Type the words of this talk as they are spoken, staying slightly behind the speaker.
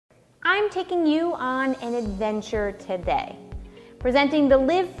I'm taking you on an adventure today, presenting the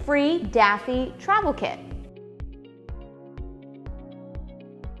Live Free Dafi Travel Kit.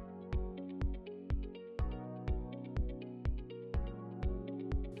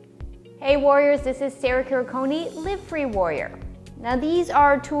 Hey Warriors, this is Sarah Kiriconi, Live Free Warrior. Now these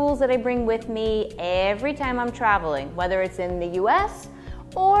are tools that I bring with me every time I'm traveling, whether it's in the US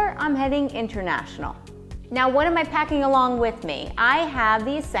or I'm heading international. Now what am I packing along with me? I have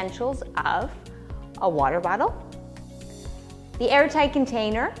the essentials of a water bottle, the airtight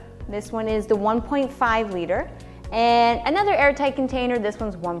container, this one is the 1.5 liter, and another airtight container, this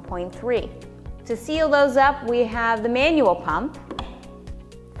one's 1.3. To seal those up, we have the manual pump,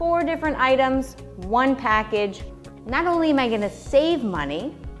 4 different items, 1 package. Not only am I gonna save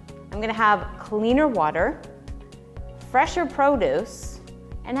money, I'm gonna have cleaner water, fresher produce,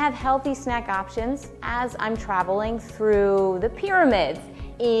 and have healthy snack options as I'm traveling through the pyramids,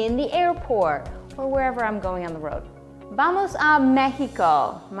 in the airport, or wherever I'm going on the road. Vamos a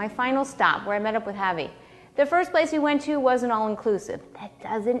Mexico, my final stop where I met up with Javi. The first place we went to wasn't all-inclusive. That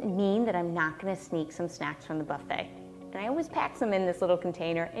doesn't mean that I'm not gonna sneak some snacks from the buffet. And I always pack some in this little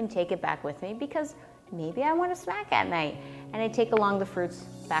container and take it back with me because maybe I want a snack at night, and I take along the fruits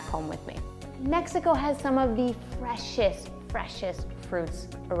back home with me. Mexico has some of the freshest fruits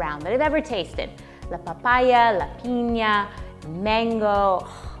around that I've ever tasted. La papaya, la piña, mango.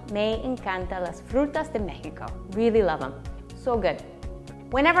 Me encanta las frutas de Mexico. Really love them. So good.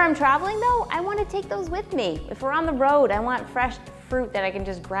 Whenever I'm traveling though, I want to take those with me. If we're on the road, I want fresh fruit that I can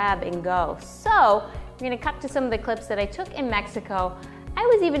just grab and go. So I'm gonna cut to some of the clips that I took in Mexico. I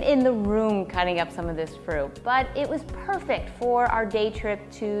was even in the room cutting up some of this fruit, but it was perfect for our day trip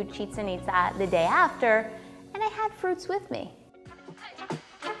to Chichen Itza the day after, and I had fruits with me.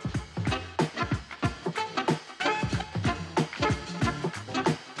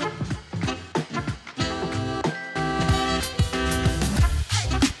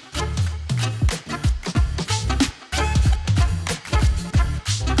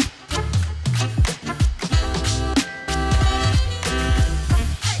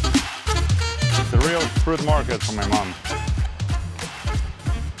 Fruit market for my mom.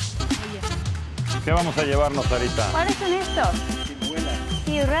 ¿Qué vamos a llevarnos, Sarita? ¿Cuáles son estos?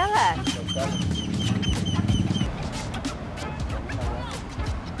 Ciruelas.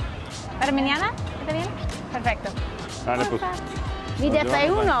 ¿Para mañana? ¿Está bien? Perfecto. Dale, pues. Mi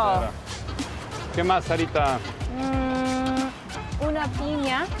desayuno. ¿Qué más, Sarita? Una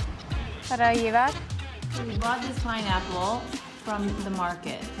piña para llevar. We bought this pineapple from the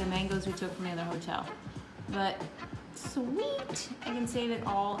market. The mangoes we took from the other hotel. But sweet, I can save it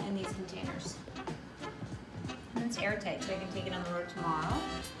all in these containers. And it's airtight, so I can take it on the road tomorrow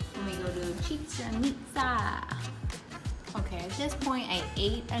when we go to Chichen Itza. Okay, at this point, I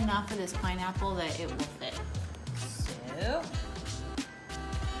ate enough of this pineapple that it will fit. So,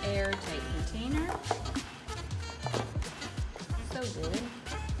 airtight container. So good.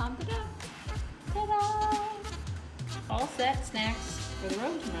 Pump it up. Ta-da! All set snacks for the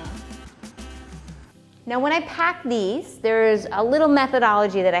road tomorrow. Now when I pack these, there's a little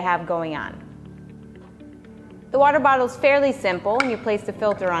methodology that I have going on. The water bottle is fairly simple, and you place the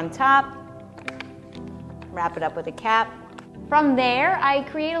filter on top, wrap it up with a cap. From there, I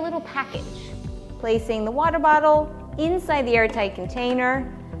create a little package, placing the water bottle inside the airtight container,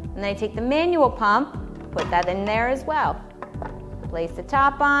 and then I take the manual pump, put that in there as well. Place the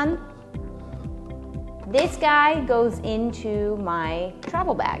top on. This guy goes into my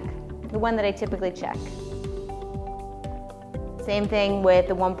travel bag, the one that I typically check. Same thing with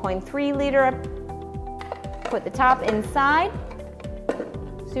the 1.3 liter. Put the top inside.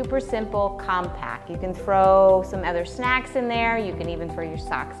 Super simple, compact. You can throw some other snacks in there. You can even throw your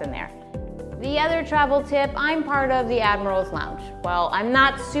socks in there. The other travel tip, I'm part of the Admiral's Lounge. Well, I'm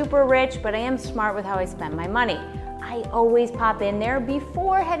not super rich, but I am smart with how I spend my money. I always pop in there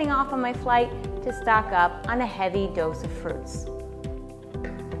before heading off on my flight to stock up on a heavy dose of fruits.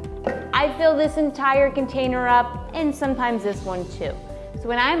 I fill this entire container up, and sometimes this one too. So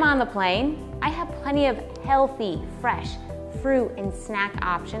when I'm on the plane, I have plenty of healthy, fresh fruit and snack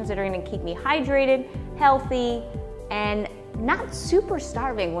options that are gonna keep me hydrated, healthy, and not super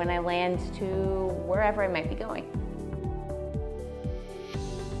starving when I land to wherever I might be going.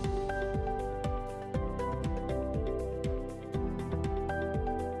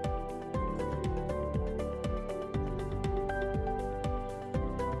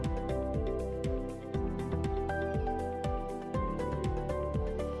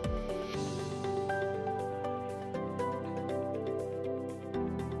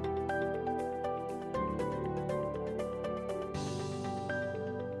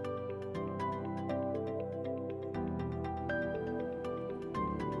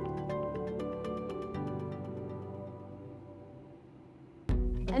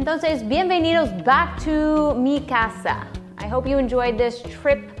 Entonces, bienvenidos back to mi casa. I hope you enjoyed this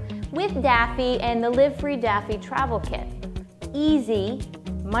trip with Dafi and the Live Free Dafi travel kit. Easy,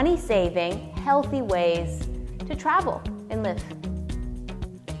 money-saving, healthy ways to travel and live.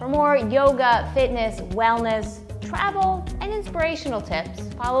 For more yoga, fitness, wellness, travel, and inspirational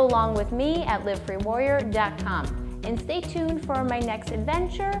tips, follow along with me at livefreewarrior.com and stay tuned for my next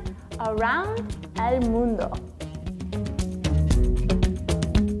adventure around el mundo.